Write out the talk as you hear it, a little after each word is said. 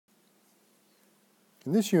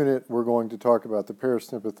In this unit, we're going to talk about the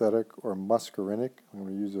parasympathetic or muscarinic. I'm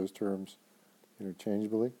going to use those terms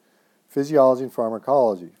interchangeably. Physiology and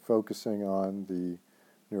pharmacology, focusing on the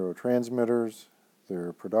neurotransmitters,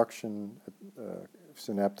 their production,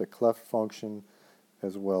 synaptic cleft function,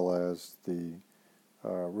 as well as the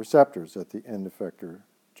receptors at the end effector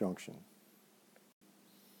junction.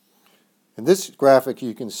 In this graphic,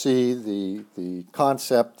 you can see the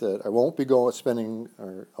concept that I won't be spending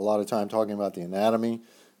a lot of time talking about the anatomy.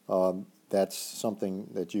 That's something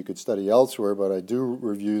that you could study elsewhere, but I do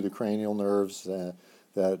review the cranial nerves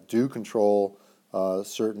that do control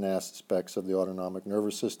certain aspects of the autonomic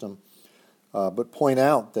nervous system, but point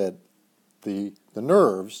out that the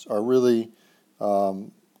nerves are really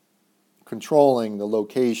controlling the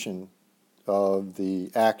location of the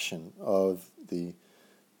action of the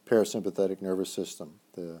parasympathetic nervous system.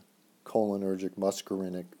 The cholinergic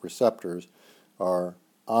muscarinic receptors are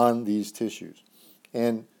on these tissues.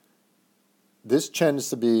 And this tends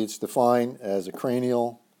to be, it's defined as a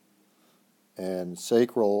cranial and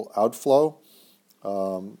sacral outflow.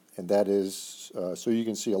 And that is, so you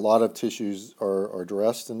can see a lot of tissues are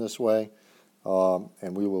addressed in this way.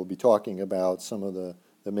 And we will be talking about some of the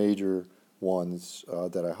major ones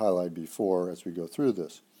that I highlighted before as we go through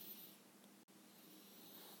this.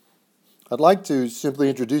 I'd like to simply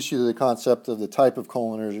introduce you to the concept of the type of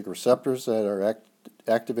cholinergic receptors that are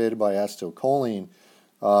activated by acetylcholine,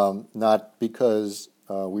 not because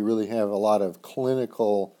we really have a lot of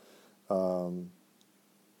clinical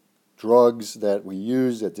drugs that we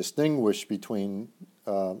use that distinguish between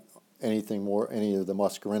any of the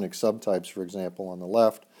muscarinic subtypes, for example, on the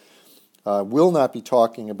left. We'll not be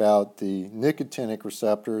talking about the nicotinic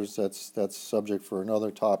receptors. That's subject for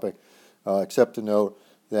another topic, except to note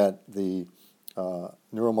that the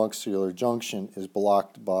neuromuscular junction is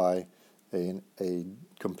blocked by a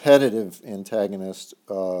competitive antagonist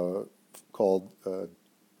called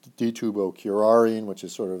D-tubocurarine, which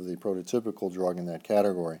is sort of the prototypical drug in that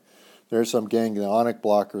category. There are some ganglionic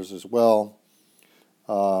blockers as well.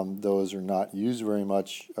 Those are not used very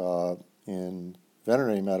much in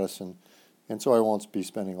veterinary medicine, and so I won't be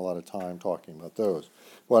spending a lot of time talking about those.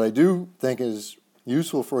 What I do think is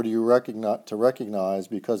useful for you to recognize,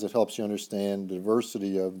 because it helps you understand the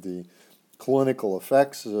diversity of the clinical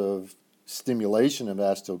effects of stimulation of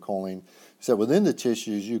acetylcholine, is that within the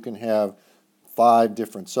tissues you can have 5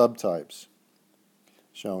 different subtypes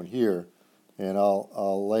shown here, and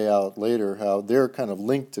I'll lay out later how they're kind of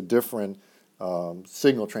linked to different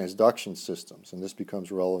signal transduction systems, and this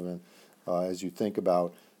becomes relevant as you think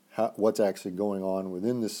about what's actually going on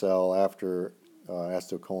within the cell after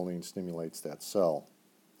acetylcholine stimulates that cell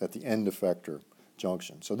at the end effector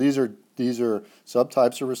junction. So these are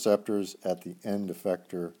subtypes of receptors at the end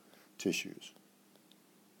effector tissues.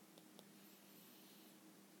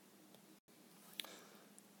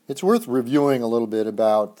 It's worth reviewing a little bit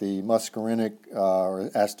about the muscarinic or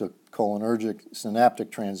acetylcholinergic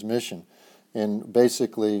synaptic transmission. And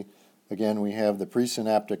basically, again, we have the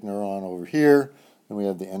presynaptic neuron over here, and we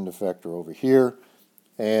have the end effector over here.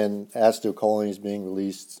 And acetylcholine is being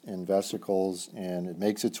released in vesicles, and it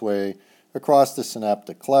makes its way across the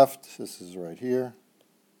synaptic cleft. This is right here.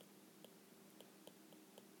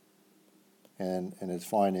 And it's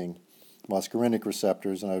finding muscarinic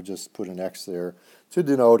receptors, and I've just put an X there to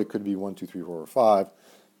denote it could be 1, 2, 3, 4, or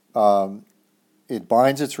 5. It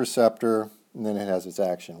binds its receptor, and then it has its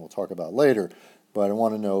action. We'll talk about later. But I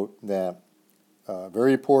want to note that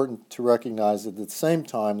very important to recognize that at the same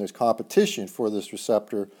time there's competition for this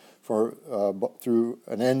receptor through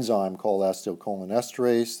an enzyme called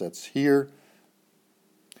acetylcholinesterase that's here.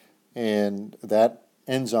 And that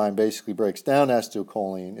enzyme basically breaks down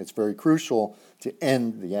acetylcholine. It's very crucial to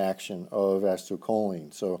end the action of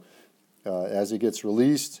acetylcholine. So as it gets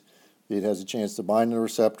released, it has a chance to bind to the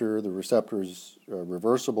receptor. The receptor's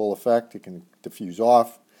reversible effect. It can diffuse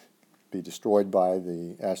off, be destroyed by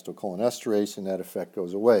the acetylcholinesterase, and that effect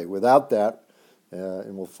goes away. Without that,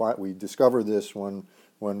 and we discover this when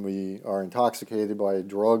we are intoxicated by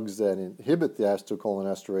drugs that inhibit the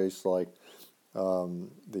acetylcholinesterase, like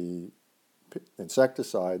the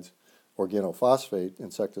insecticides, organophosphate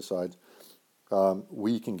insecticides,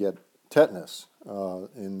 we can get tetanus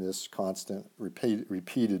in this constant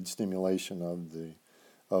repeated stimulation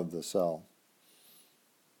of the cell.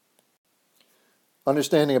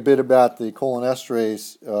 Understanding a bit about the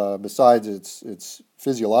cholinesterase, besides its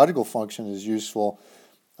physiological function, is useful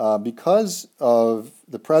because of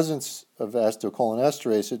the presence of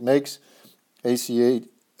acetylcholinesterase. It makes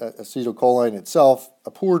acetylcholine itself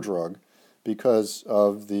a poor drug because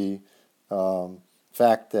of the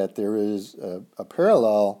fact that there is a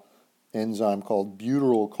parallel enzyme called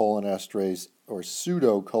butyrylcholinesterase or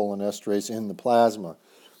pseudocholinesterase in the plasma.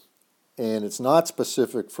 And it's not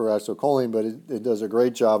specific for acetylcholine, but it does a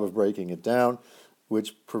great job of breaking it down,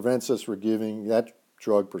 which prevents us from giving that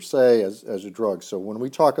drug per se as a drug. So when we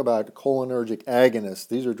talk about cholinergic agonists,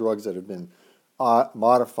 these are drugs that have been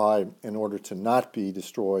modified in order to not be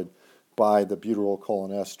destroyed by the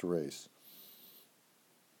butyrylcholinesterase.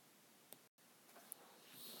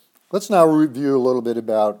 Let's now review a little bit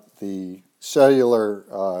about the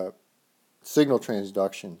cellular signal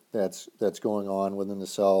transduction that's going on within the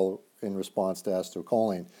cell in response to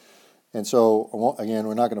acetylcholine. And so, again,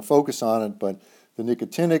 we're not going to focus on it, but the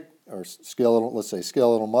nicotinic or skeletal, let's say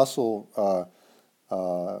skeletal muscle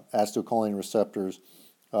acetylcholine receptors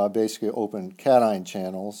basically open cation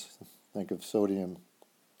channels. Think of sodium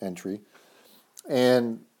entry.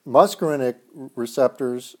 And muscarinic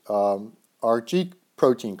receptors are G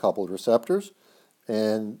protein coupled receptors,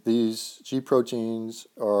 and these G proteins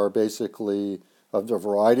are basically of a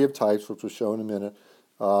variety of types, which we'll show in a minute.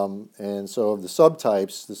 And so of the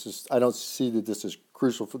subtypes, I don't see that this is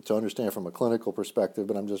crucial to understand from a clinical perspective,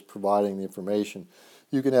 but I'm just providing the information.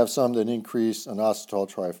 You can have some that increase inositol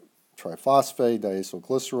triphosphate,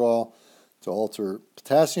 diacylglycerol, to alter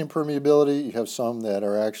potassium permeability. You have some that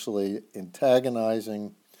are actually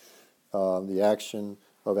antagonizing the action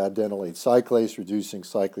of adenylate cyclase, reducing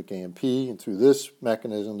cyclic AMP, and through this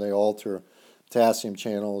mechanism they alter potassium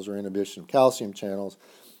channels or inhibition of calcium channels.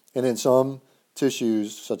 And in some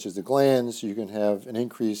tissues, such as the glands, you can have an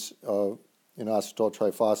increase of inositol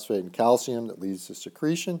triphosphate and calcium that leads to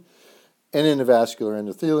secretion. And in the vascular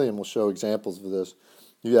endothelium, we'll show examples of this,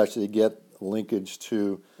 you actually get linkage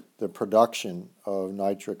to the production of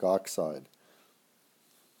nitric oxide.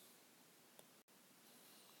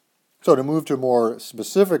 So to move to a more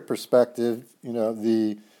specific perspective,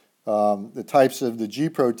 the types of the G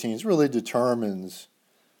proteins really determines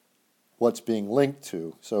what's being linked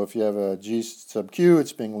to. So if you have a G sub Q,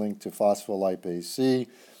 it's being linked to phospholipase C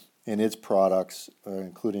and its products,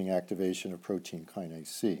 including activation of protein kinase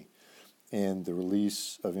C and the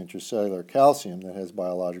release of intracellular calcium that has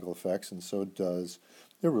biological effects, and so does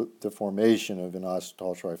the formation of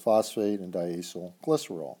inositol triphosphate and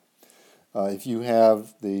diacylglycerol. If you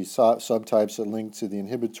have the subtypes that link to the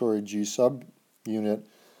inhibitory G subunit,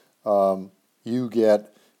 you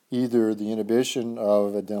get either the inhibition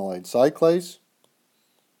of adenylate cyclase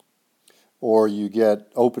or you get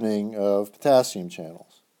opening of potassium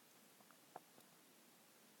channels.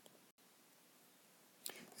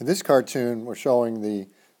 In this cartoon, we're showing the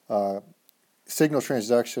signal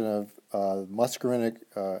transduction of muscarinic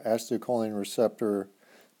acetylcholine receptor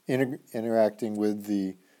interacting with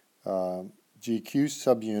the GQ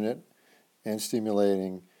subunit and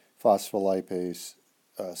stimulating phospholipase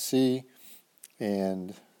C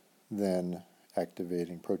and then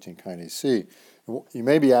activating protein kinase C. You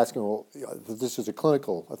may be asking, well, this is a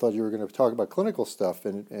clinical, I thought you were going to talk about clinical stuff,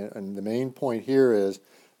 and the main point here is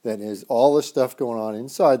that is all this stuff going on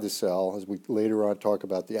inside the cell, as we later on talk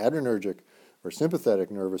about the adrenergic or sympathetic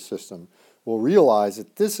nervous system, we'll realize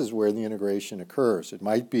that this is where the integration occurs. It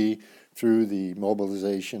might be through the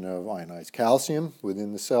mobilization of ionized calcium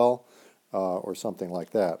within the cell or something like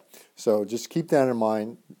that. So just keep that in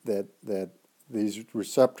mind that these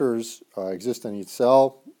receptors exist in each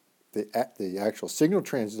cell. The actual signal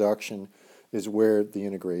transduction is where the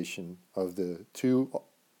integration of the two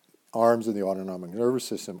arms of the autonomic nervous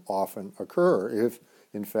system often occur if,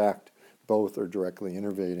 in fact, both are directly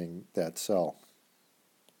innervating that cell.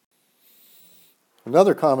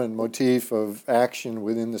 Another common motif of action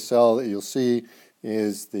within the cell that you'll see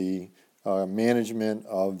is the management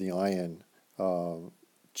of the ion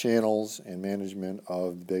channels and management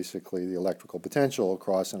of basically the electrical potential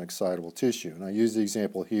across an excitable tissue. And I use the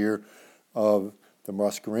example here of the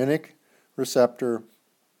muscarinic receptor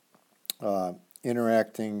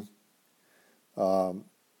interacting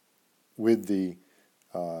with the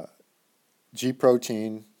G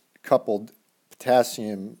protein coupled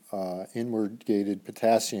potassium, inward-gated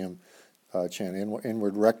potassium channel,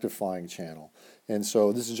 inward rectifying channel. And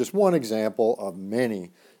so this is just one example of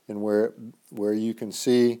many and where you can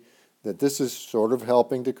see that this is sort of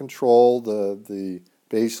helping to control the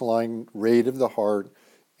baseline rate of the heart.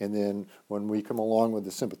 And then when we come along with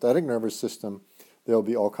the sympathetic nervous system, there'll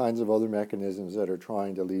be all kinds of other mechanisms that are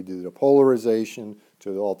trying to lead to the polarization,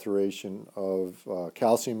 to the alteration of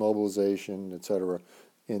calcium mobilization, etc.,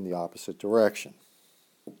 in the opposite direction.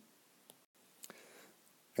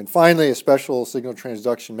 And finally, a special signal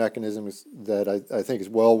transduction mechanism that I think is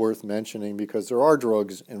well worth mentioning because there are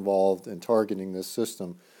drugs involved in targeting this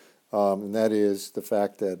system, and that is the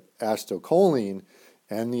fact that acetylcholine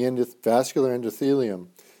and the vascular endothelium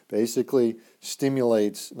basically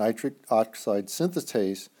stimulates nitric oxide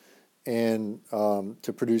synthetase and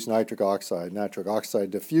to produce nitric oxide. Nitric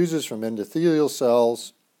oxide diffuses from endothelial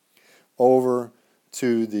cells over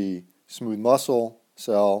to the smooth muscle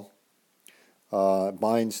cell,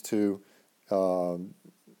 binds to guanylyl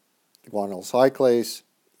cyclase,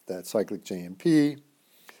 that cyclic JMP,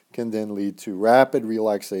 can then lead to rapid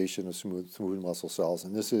relaxation of smooth muscle cells.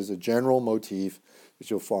 And this is a general motif that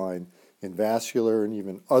you'll find in vascular and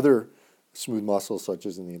even other smooth muscles, such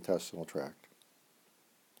as in the intestinal tract.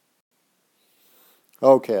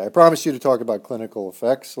 Okay, I promised you to talk about clinical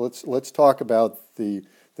effects. Let's talk about the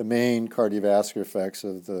main cardiovascular effects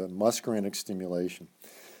of the muscarinic stimulation.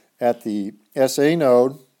 At the SA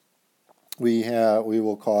node, we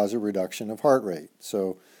will cause a reduction of heart rate.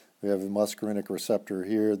 So we have a muscarinic receptor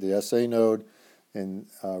here, the SA node, and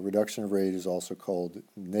reduction of rate is also called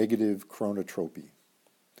negative chronotropy.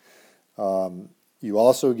 You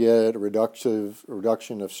also get a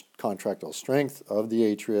reduction of contractile strength of the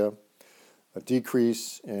atria, a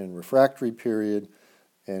decrease in refractory period,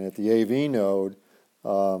 and at the AV node,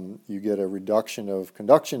 you get a reduction of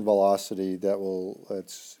conduction velocity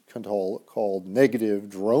that's called negative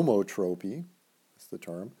dromotropy, that's the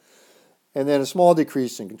term, and then a small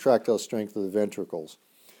decrease in contractile strength of the ventricles.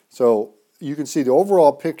 So you can see the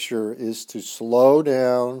overall picture is to slow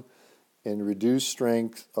down and reduce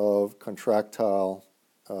strength of contractile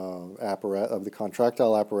the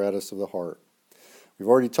contractile apparatus of the heart. We've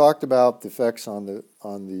already talked about the effects on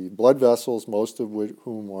the blood vessels, most of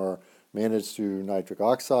whom are managed through nitric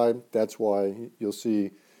oxide. That's why you'll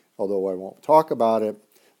see, although I won't talk about it,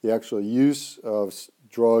 the actual use of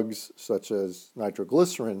drugs such as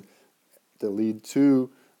nitroglycerin that lead to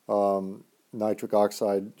nitric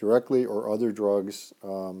oxide directly, or other drugs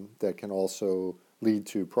that can also lead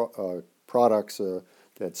to products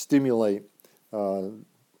that stimulate the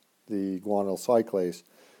guanylyl cyclase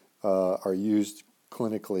are used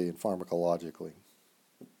clinically and pharmacologically.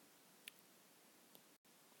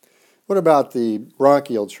 What about the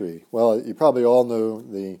bronchial tree? Well, you probably all know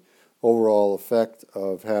the overall effect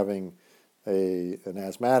of having an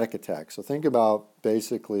asthmatic attack. So think about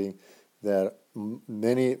basically that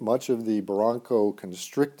much of the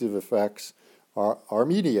bronchoconstrictive effects are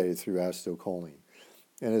mediated through acetylcholine.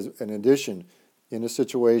 And in addition, in a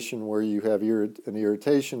situation where you have an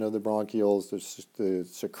irritation of the bronchioles, the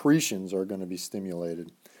secretions are going to be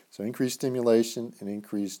stimulated. So increased stimulation and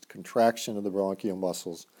increased contraction of the bronchial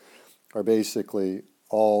muscles are basically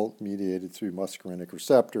all mediated through muscarinic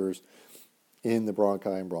receptors in the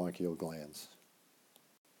bronchi and bronchial glands.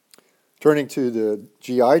 Turning to the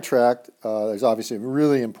GI tract, there's obviously a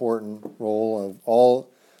really important role of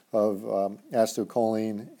all of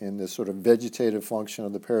acetylcholine in this sort of vegetative function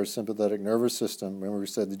of the parasympathetic nervous system. Remember we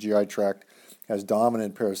said the GI tract has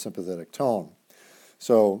dominant parasympathetic tone.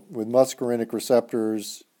 So with muscarinic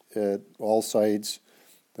receptors at all sites,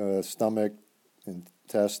 the stomach,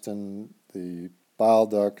 intestine, the bile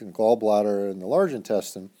duct, and gallbladder, and the large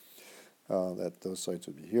intestine, those sites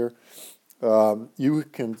would be here, you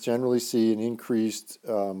can generally see an increased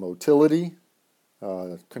motility,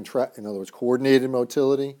 in other words, coordinated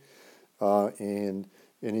motility, and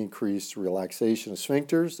an increased relaxation of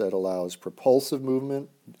sphincters that allows propulsive movement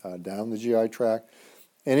down the GI tract,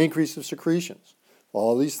 and increase of secretions.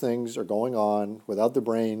 All these things are going on without the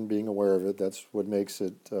brain being aware of it. That's what makes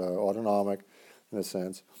it autonomic, in a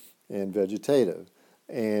sense, and vegetative.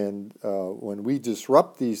 And when we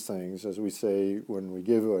disrupt these things, as we say, when we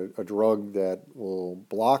give a drug that will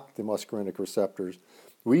block the muscarinic receptors,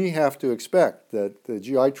 we have to expect that the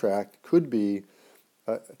GI tract could be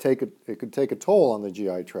it could take a toll on the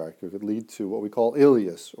GI tract. It could lead to what we call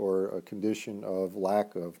ileus, or a condition of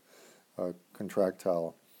lack of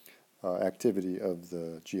contractile activity of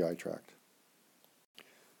the GI tract.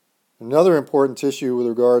 Another important tissue with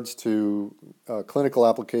regards to clinical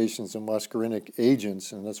applications of muscarinic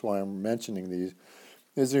agents, and that's why I'm mentioning these,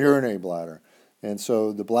 is the urinary bladder. And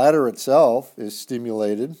so the bladder itself is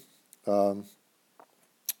stimulated by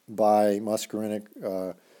muscarinic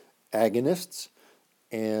agonists,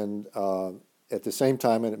 and at the same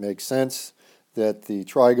time, and it makes sense that the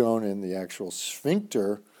trigone and the actual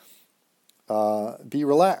sphincter be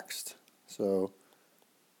relaxed. So,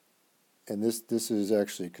 and this is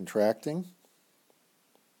actually contracting.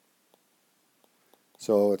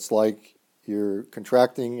 So it's like you're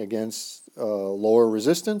contracting against lower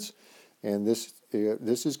resistance, and this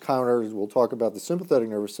is countered. We'll talk about the sympathetic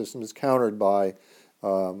nervous system is countered by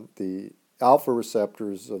the alpha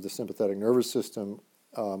receptors of the sympathetic nervous system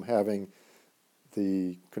having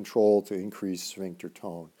the control to increase sphincter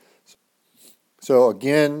tone. So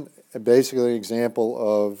again, basically an example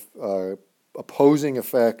of opposing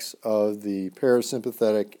effects of the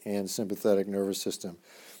parasympathetic and sympathetic nervous system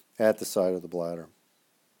at the site of the bladder.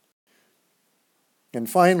 And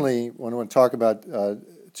finally, when I want to talk about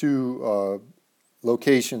two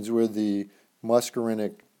locations where the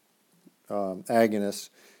muscarinic agonists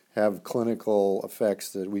have clinical effects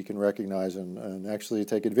that we can recognize and actually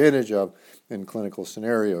take advantage of in clinical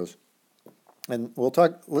scenarios. And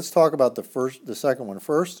let's talk about the second one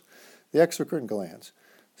first, the exocrine glands.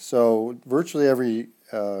 So virtually every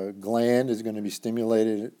gland is going to be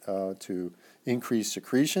stimulated to increase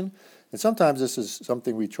secretion. And sometimes this is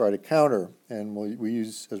something we try to counter, and we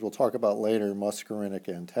use, as we'll talk about later, muscarinic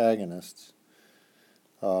antagonists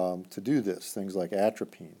to do this, things like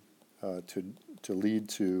atropine, to lead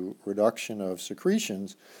to reduction of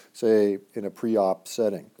secretions, say, in a pre-op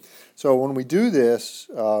setting. So when we do this,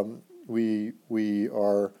 we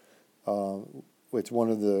are, it's one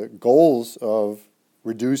of the goals of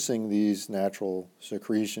reducing these natural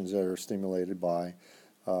secretions that are stimulated by,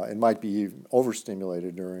 and might be even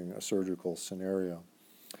overstimulated during a surgical scenario.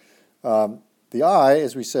 The eye,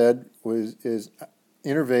 as we said, is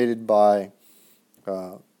innervated by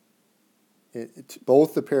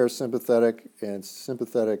both the parasympathetic and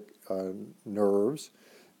sympathetic nerves,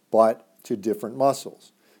 but to different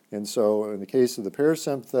muscles. And so in the case of the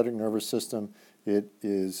parasympathetic nervous system, this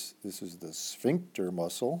is the sphincter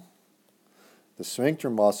muscle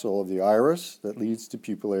of the iris that leads to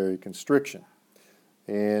pupillary constriction.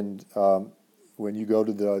 And when you go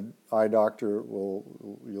to the eye doctor,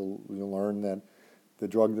 you'll learn that the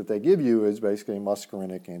drug that they give you is basically a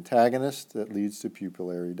muscarinic antagonist that leads to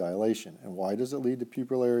pupillary dilation. And why does it lead to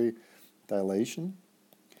pupillary dilation?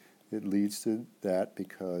 It leads to that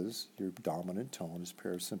because your dominant tone is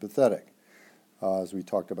parasympathetic, as we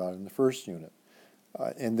talked about in the first unit.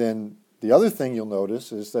 And then the other thing you'll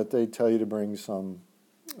notice is that they tell you to bring some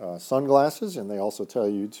sunglasses, and they also tell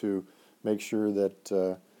you to make sure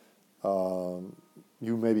that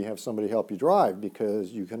you maybe have somebody help you drive,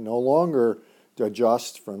 because you can no longer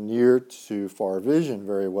adjust from near to far vision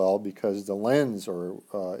very well because the lens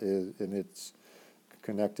and it's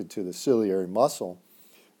connected to the ciliary muscle.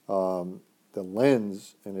 The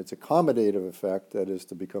lens and its accommodative effect, that is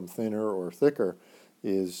to become thinner or thicker,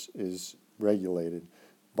 is regulated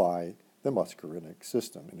by the muscarinic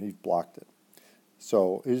system, and he's blocked it.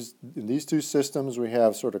 So in these two systems, we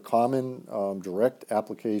have sort of common direct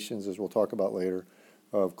applications, as we'll talk about later,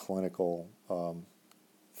 of clinical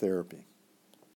therapy.